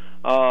ball.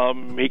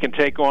 He can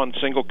take on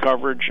single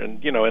coverage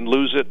and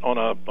lose it on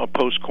a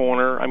post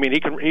corner. I mean, he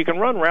can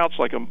run routes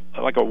like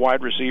a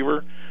wide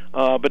receiver,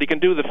 but he can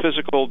do the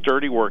physical,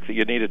 dirty work that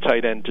you need a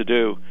tight end to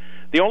do.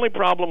 The only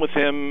problem with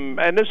him,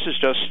 and this is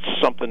just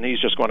something he's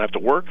just going to have to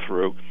work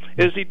through,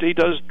 is he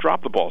does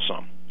drop the ball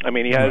some. I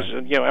mean, he has,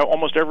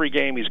 almost every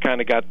game he's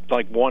kind of got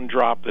like one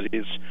drop that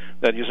you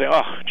say,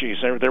 oh, geez,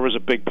 there was a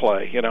big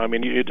play. I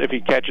mean, if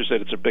he catches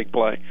it, it's a big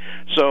play.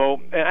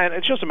 So, and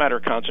it's just a matter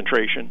of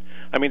concentration.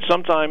 I mean,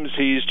 sometimes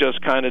he's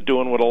just kind of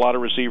doing what a lot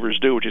of receivers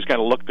do, which is kind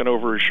of looking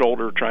over his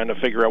shoulder, trying to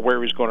figure out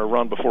where he's going to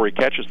run before he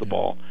catches the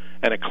ball,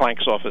 and it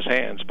clanks off his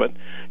hands. But,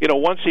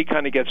 once he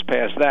kind of gets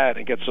past that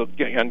and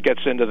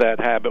gets into that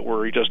habit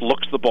where he just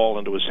looks the ball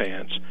into his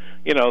hands,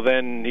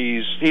 then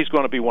he's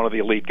going to be one of the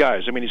elite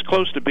guys. I mean, he's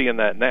close to being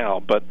that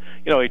now, but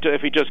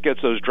if he just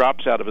gets those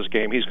drops out of his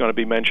game, he's going to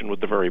be mentioned with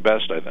the very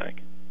best, I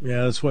think.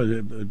 Yeah, that's what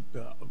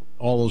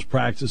all those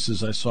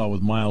practices I saw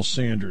with Miles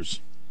Sanders.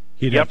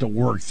 He'd have to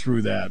work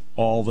through that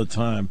all the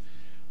time.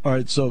 All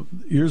right, so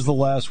here's the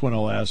last one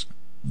I'll ask.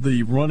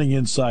 The running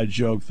inside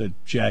joke that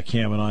Jack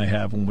Ham and I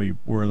have when we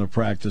were in the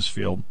practice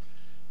field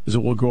is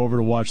that we'll go over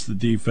to watch the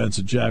defense,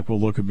 and Jack will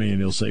look at me and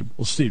he'll say,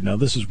 well, Steve, now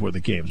this is where the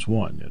game's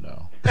won,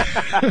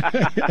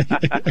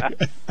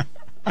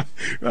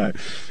 Right.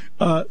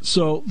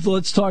 So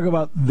let's talk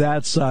about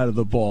that side of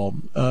the ball,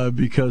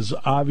 because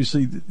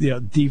obviously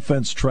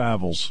defense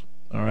travels,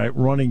 all right,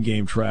 running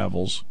game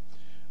travels.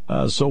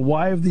 So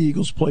why have the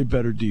Eagles played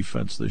better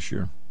defense this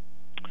year?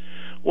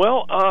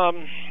 Well,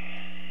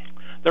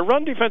 their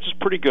run defense is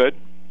pretty good.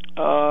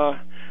 I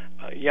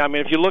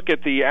mean, if you look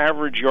at the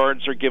average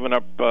yards they're giving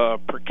up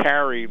per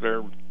carry,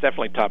 they're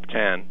definitely top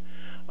 10.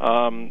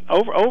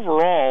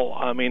 Overall,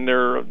 I mean,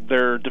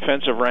 their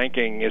defensive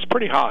ranking is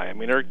pretty high. I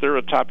mean, they're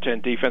a top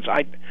 10 defense.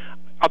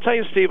 I'll tell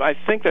you, Steve, I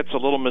think that's a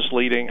little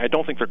misleading. I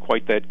don't think they're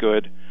quite that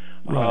good.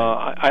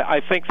 Right.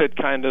 I think that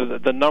kind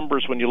of the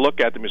numbers, when you look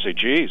at them, you say,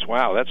 geez,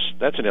 wow,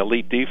 that's an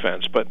elite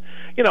defense. But,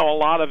 a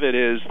lot of it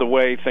is the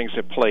way things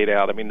have played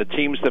out. I mean, the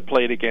teams that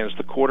played against,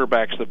 the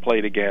quarterbacks that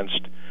played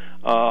against.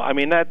 I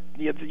mean, that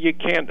you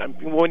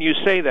can't. When you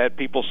say that,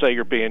 people say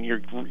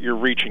you're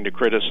reaching to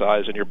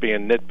criticize and you're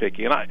being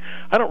nitpicky, and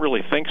I don't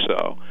really think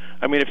so.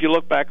 I mean, if you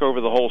look back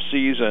over the whole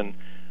season,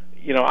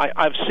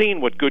 I've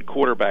seen what good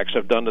quarterbacks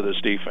have done to this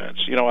defense.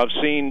 I've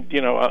seen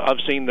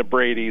the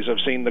Bradys,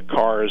 I've seen the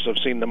Carrs,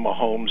 I've seen the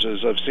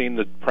Mahomeses, I've seen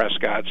the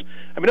Prescotts.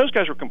 I mean, those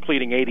guys were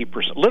completing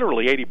 80%,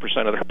 literally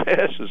 80% of their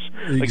passes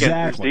against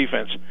this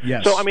defense.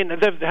 Yes. So, I mean,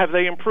 have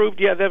they improved?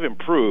 Yeah, they've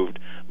improved,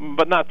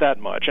 but not that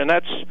much. And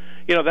that's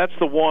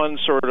the one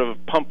sort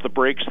of pump the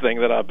brakes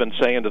thing that I've been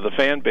saying to the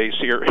fan base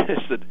here is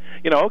that,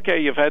 okay,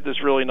 you've had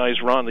this really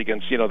nice run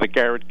against, the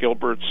Garrett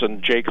Gilberts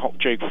and Jake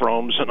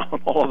Fromms and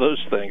all of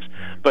those things,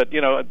 but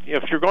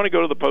if you're going to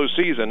go to the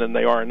postseason, and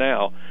they are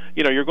now,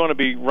 you're going to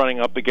be running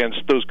up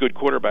against those good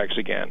quarterbacks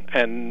again,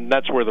 and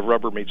that's where the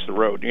rubber meets the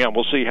road.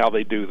 We'll see how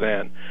they do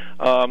then.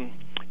 They're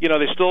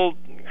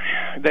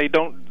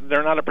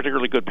not a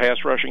particularly good pass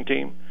rushing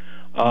team.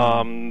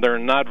 They're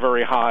not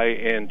very high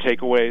in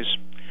takeaways.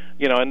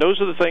 And those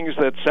are the things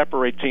that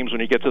separate teams when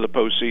you get to the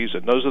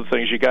postseason. Those are the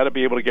things you got to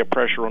be able to get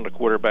pressure on the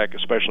quarterback,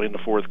 especially in the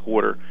fourth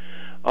quarter.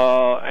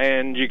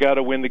 And you got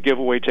to win the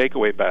giveaway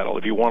takeaway battle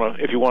if you want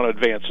to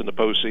advance in the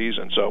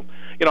postseason. So,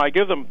 I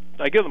give them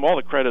all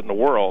the credit in the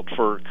world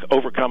for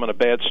overcoming a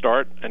bad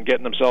start and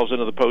getting themselves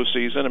into the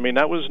postseason. I mean,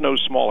 that was no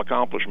small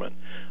accomplishment.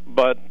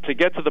 But to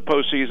get to the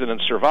postseason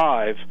and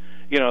survive,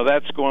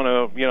 that's going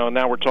to,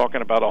 now we're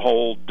talking about a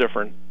whole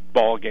different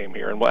ball game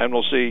here, and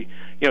we'll see.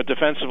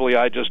 Defensively,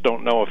 I just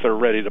don't know if they're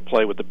ready to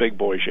play with the big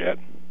boys yet.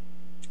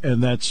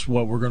 And that's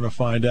what we're going to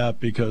find out,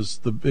 because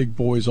the big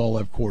boys all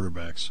have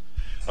quarterbacks.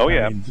 Oh,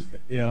 yeah.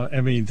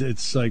 I mean,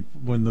 it's like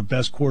when the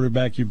best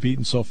quarterback you've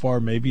beaten so far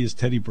maybe is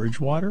Teddy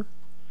Bridgewater?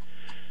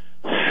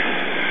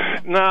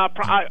 No,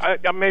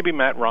 maybe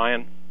Matt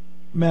Ryan.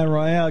 Matt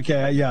Ryan,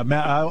 okay, yeah,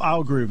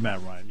 I'll agree with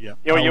Matt Ryan. Yeah,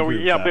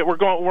 but we're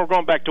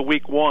going back to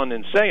week one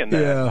and saying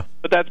that. Yeah,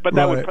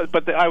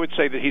 I would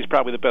say that he's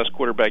probably the best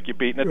quarterback you've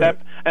beaten.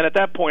 At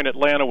that point,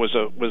 Atlanta was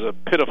a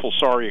pitiful,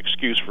 sorry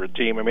excuse for a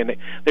team. I mean,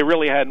 they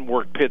really hadn't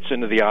worked Pitts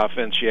into the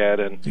offense yet,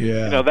 and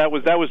that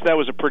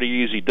was a pretty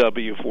easy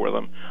W for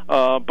them.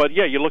 But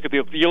yeah, you look at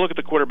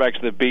the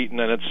quarterbacks they've beaten,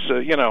 and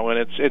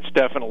it's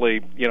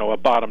definitely a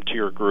bottom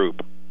tier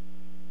group.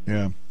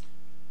 Yeah.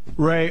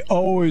 Ray,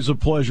 always a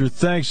pleasure.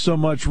 Thanks so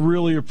much.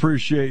 Really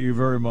appreciate you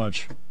very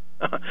much.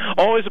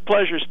 Always a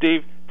pleasure,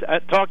 Steve.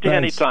 Talk to you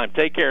anytime.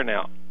 Take care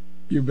now.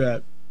 You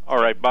bet. All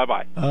right.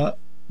 Bye-bye.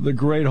 The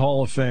great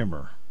Hall of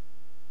Famer,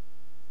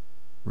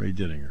 Ray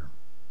Didinger.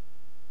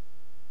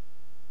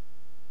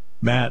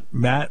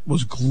 Matt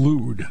was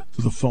glued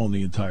to the phone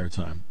the entire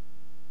time.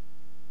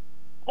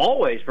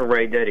 Always for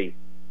Ray Diddy.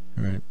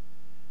 All right.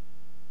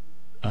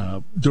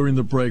 During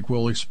the break,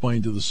 we'll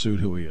explain to the suit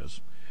who he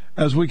is.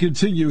 As we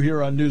continue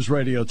here on News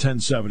Radio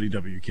 1070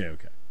 WKOK.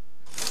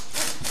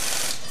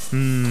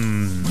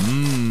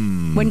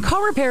 When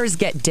car repairs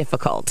get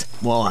difficult.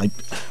 Well, I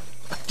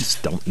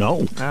just don't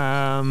know.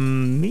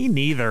 Me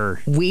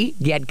neither. We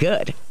get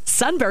good.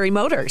 Sunbury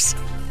Motors.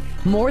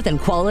 More than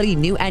quality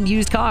new and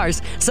used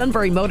cars,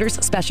 Sunbury Motors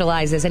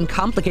specializes in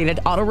complicated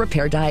auto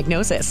repair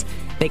diagnosis.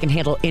 They can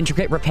handle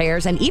intricate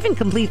repairs and even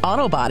complete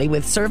auto body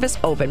with service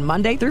open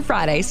Monday through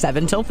Friday,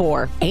 7 till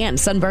 4. And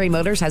Sunbury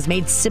Motors has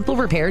made simple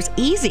repairs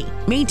easy.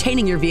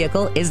 Maintaining your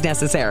vehicle is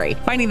necessary.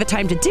 Finding the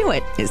time to do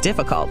it is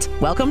difficult.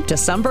 Welcome to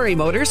Sunbury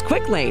Motors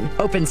Quick Lane.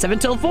 Open 7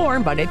 till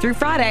 4, Monday through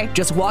Friday.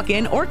 Just walk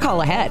in or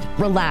call ahead.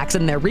 Relax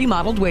in their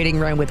remodeled waiting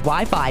room with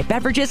Wi-Fi,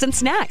 beverages, and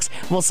snacks.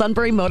 While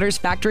Sunbury Motors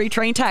factory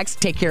trained techs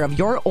take care of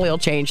your oil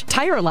change,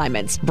 tire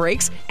alignments,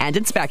 brakes, and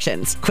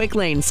inspections. Quick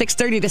Lane,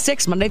 6:30 to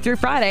 6, Monday through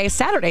Friday,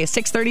 Saturday,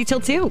 6:30 till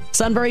 2.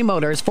 Sunbury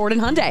Motors, Ford and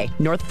Hyundai,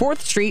 North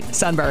 4th Street,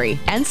 Sunbury.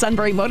 And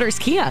Sunbury Motors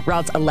Kia,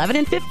 routes 11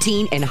 and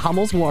 15 in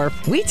Hummel's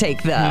Wharf. We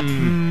take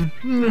the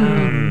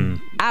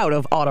out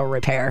of auto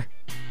repair.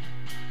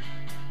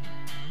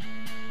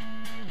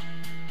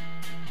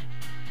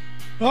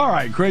 All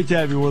right, great to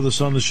have you with us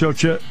on the show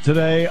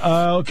today.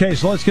 Okay,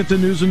 so let's get to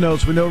news and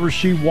notes. We know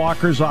Rasheed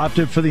Walker's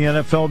opted for the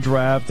NFL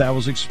draft. That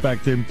was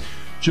expected.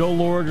 Joe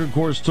Lorig, of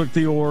course, took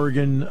the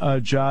Oregon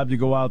job to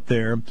go out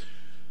there.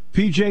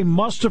 P.J.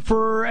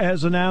 Mustipher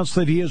has announced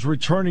that he is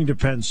returning to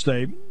Penn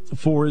State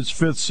for his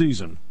 5th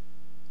season.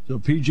 So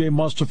P.J.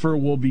 Mustipher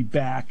will be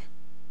back.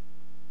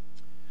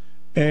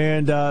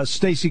 And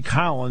Stacey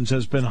Collins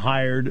has been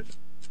hired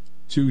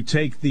to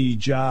take the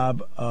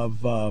job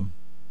of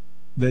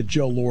that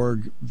Joe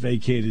Lorig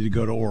vacated to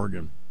go to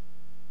Oregon.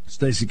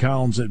 Stacey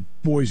Collins at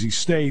Boise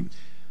State.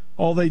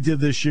 All they did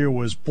this year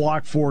was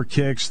block 4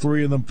 kicks,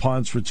 3 of them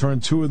punts,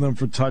 return 2 of them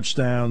for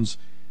touchdowns,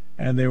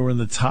 and they were in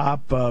the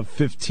top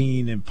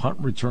 15 in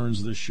punt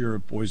returns this year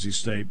at Boise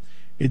State.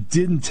 It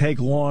didn't take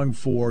long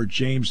for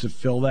James to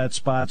fill that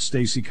spot.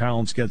 Stacey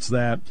Collins gets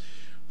that.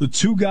 The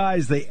 2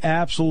 guys they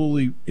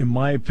absolutely, in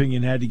my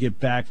opinion, had to get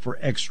back for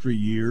extra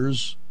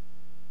years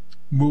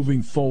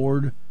moving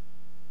forward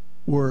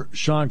were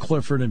Sean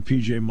Clifford and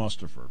P.J.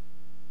 Mustipher.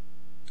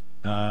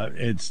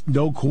 It's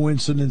no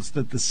coincidence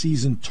that the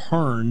season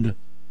turned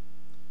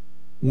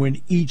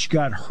when each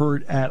got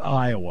hurt at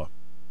Iowa.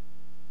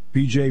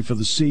 P.J. for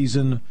the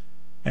season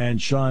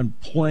and Sean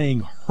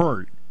playing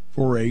hurt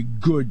for a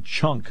good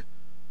chunk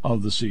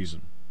of the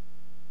season.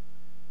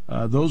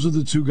 Those are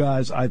the 2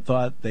 guys I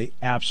thought they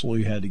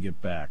absolutely had to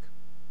get back.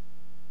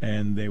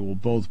 And they will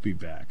both be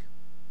back.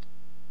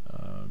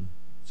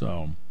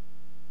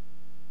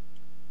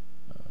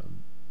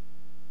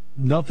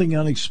 Nothing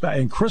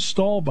unexpected. And Chris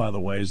Stahl, by the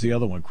way, is the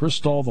other one. Chris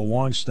Stahl, the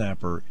long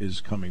snapper, is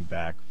coming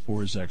back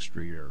for his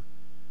extra year.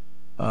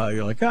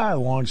 You're like,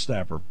 long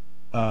snapper.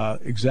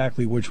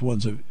 Exactly which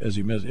ones has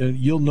he missed? And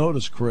you'll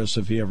notice, Chris,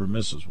 if he ever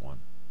misses one.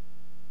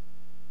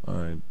 All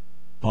right.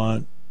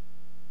 Punt,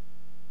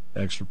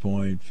 extra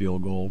point,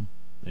 field goal.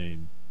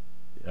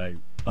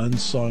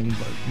 Unsung,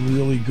 but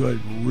really good.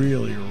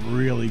 Really,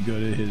 really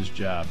good at his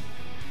job.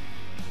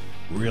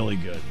 Really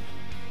good.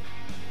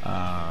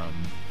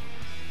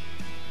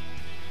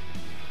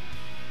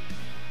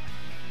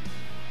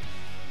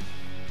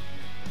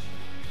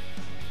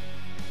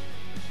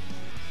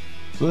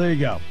 So there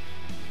you go.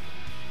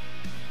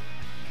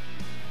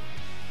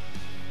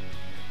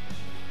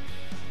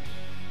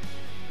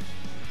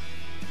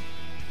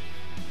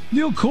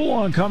 Neil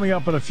Coulon coming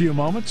up in a few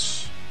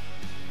moments.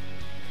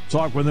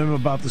 Talk with him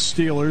about the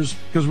Steelers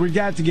because we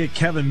got to get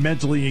Kevin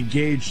mentally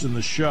engaged in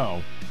the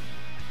show.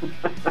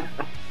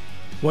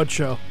 What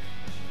show?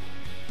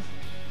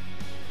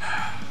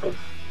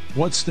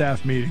 What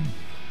staff meeting?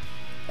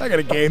 I got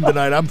a game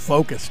tonight. I'm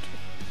focused.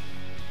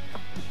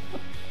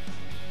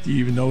 Do you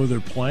even know who they're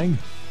playing?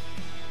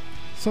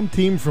 Some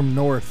team from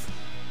North.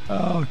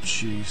 Oh,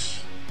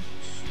 jeez.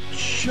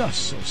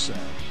 Just so sad.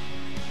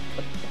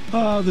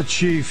 The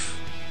Chief.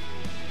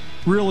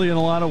 Really, in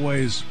a lot of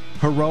ways,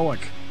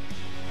 heroic.